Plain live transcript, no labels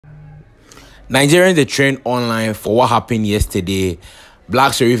Nigerians they trend online for what happened yesterday.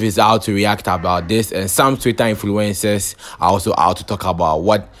 Black Sherif is out to react about this, and some Twitter influencers are also out to talk about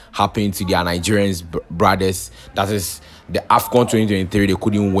what happened to their Nigerians brothers. That is the Afcon 2023. They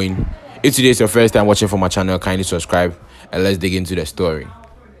couldn't win. If today is your first time watching from my channel, kindly subscribe and let's dig into the story.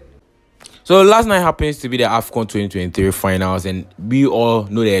 So last night happens to be the Afcon 2023 finals, and we all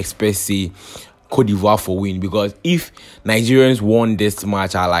know the expectancy Cote d'Ivoire for win, because if Nigerians won this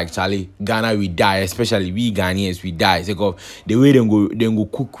match, I like Charlie, Ghana will die, especially we Ghanaians we die. So the way they go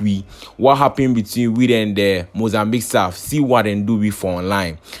cook we. What happened between we and the Mozambique staff? See what they do we for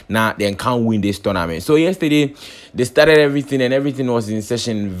online. Now they can't win this tournament. So yesterday they started everything and everything was in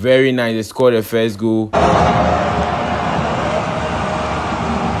session. Very nice. They scored the first goal.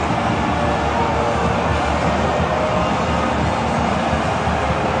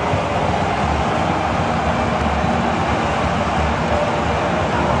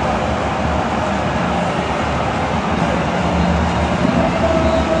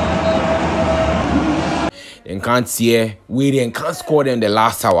 And can't see we then can't score them the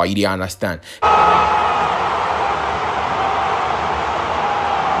last hour. You didn't understand.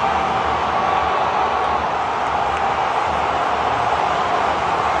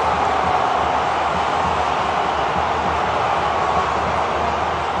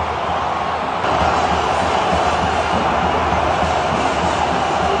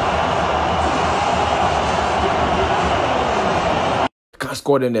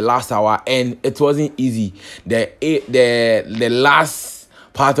 Scored in the last hour, and it wasn't easy. The last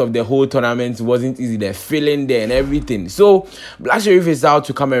part of the whole tournament wasn't easy. The feeling there and everything. So Black Sherif is out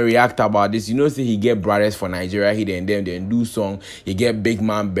to come and react about this. You know, say he get brothers for Nigeria. He then do song. He get big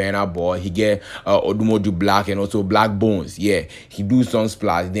man Burna Boy. He get Odumoduo Blaqbonez and also Blaqbonez. Yeah, he do songs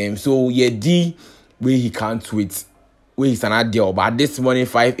plus them. So yeah, D where he can't tweet. He's an deal, but this morning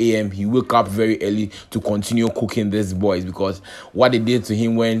 5 a.m. he woke up very early to continue cooking these boys, because what they did to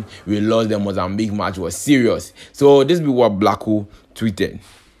him when we lost the Mozambique match was serious. So this is what Blaqo tweeted.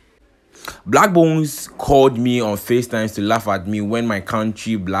 Blaqbonez called me on FaceTime to laugh at me when my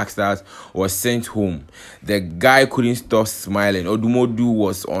country Black Stars was sent home. The guy couldn't stop smiling. Odumoduo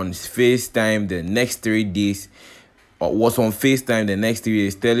was on FaceTime the next 3 days,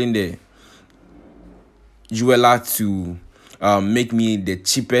 telling the jeweler to make me the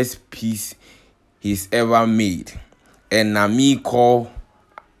cheapest piece he's ever made, and now me call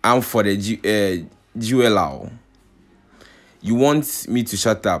I'm for the jeweler. You want me to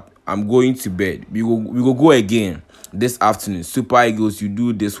shut up? I'm going to bed. We go again this afternoon. Super Eagles, you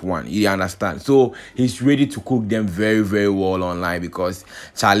do this one. You understand? So he's ready to cook them very, very well online, because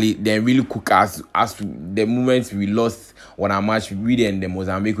Charlie, they really cook us the moment we lost on our match. We in the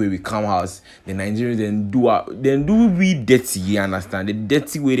Mozambique where we come house, the Nigerians then do we dirty. You understand? The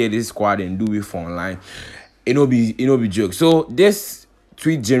dirty way that this squad and do it for online. It no be joke. So this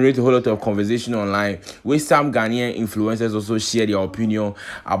tweet generate a whole lot of conversation online, where some Ghanaian influencers also share their opinion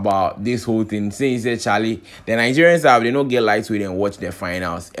about this whole thing. Saying, he said, Charlie, the Nigerians they don't get lights with and watch the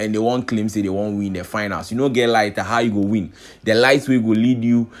finals, and they won't claim say they won't win the finals. You don't get light how you go win. The lights will go lead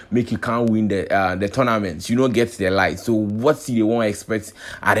you, make you can't win the tournaments. You don't get the lights. So what do they won't expect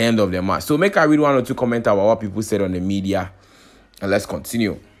at the end of the match? So make I read 1 or 2 comments about what people said on the media, and let's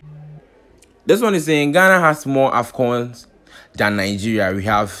continue. This one is saying Ghana has more Afcons than Nigeria. We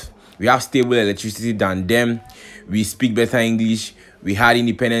have stable electricity than them. We speak better English. We had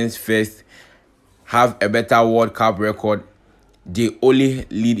independence first. Have a better World Cup record. They only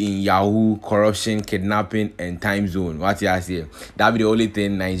lead in Yahoo, corruption, kidnapping, and time zone. What you say? That be the only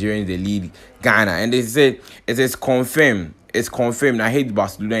thing Nigerians they lead Ghana. And they said it is confirmed. It's confirmed. I hate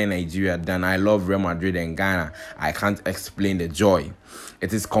Barcelona in Nigeria than I love Real Madrid and Ghana. I can't explain the joy.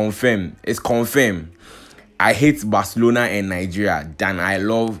 It is confirmed. It's confirmed. I hate Barcelona and Nigeria than I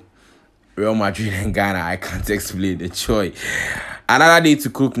love Real Madrid and Ghana. I can't explain the joy. Another day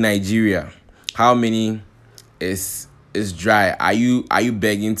to cook Nigeria. How many is dry? Are you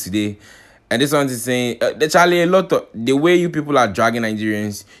begging today? And this one is saying, the Charlie, a lot of the way you people are dragging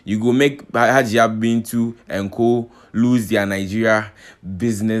Nigerians, you go make Hajia Bintu and co lose their Nigeria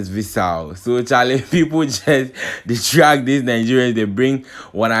business visa. So Charlie, people just they drag these Nigerians, they bring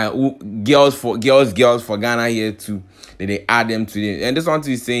girls for Ghana here too. Then they add them to them. And this one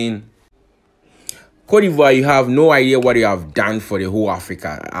is saying, Cote d'Ivoire, you have no idea what you have done for the whole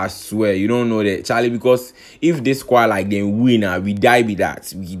Africa. I swear, you don't know that, Charlie, because if this squad like them win, we die with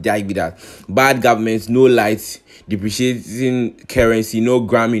that. We die with that. Bad governments, no lights, depreciating currency, no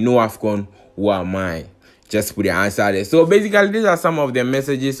Grammy, no Afcon. Who am I? Just put the answer there. So basically, these are some of the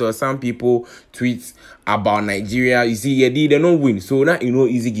messages or some people tweets about Nigeria. You see, yeah, they don't win, so now you know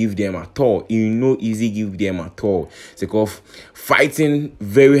easy give them at all. You know easy give them at all. It's because fighting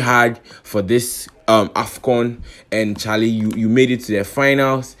very hard for this Afcon, and Charlie, you made it to the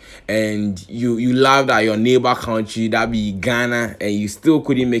finals, and you laughed at your neighbor country, that be Ghana, and you still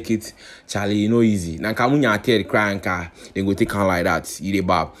couldn't make it. Charlie, you know easy. Now kamunya tell cry and they go take on like that. You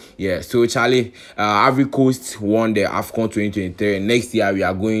bab. Yeah. So Charlie, Ivory Coast won the Afcon 2023. And next year we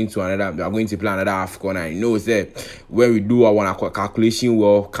are going to play another Afcon. And you know, say when we do our calculation,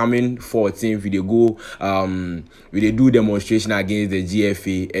 we're coming 14th. We they do demonstration against the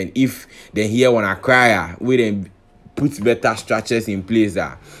GFA, and if they hear wanna cry, we then put better structures in place.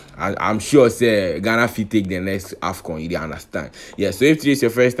 I'm sure say Ghana fit take the next Afcon. You understand? Yeah. So if today is your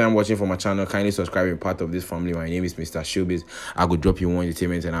first time watching for my channel, kindly subscribe and part of this family. My name is Mr. Showbiz. I go drop you one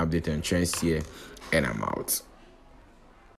entertainment and update and trends here, and I'm out.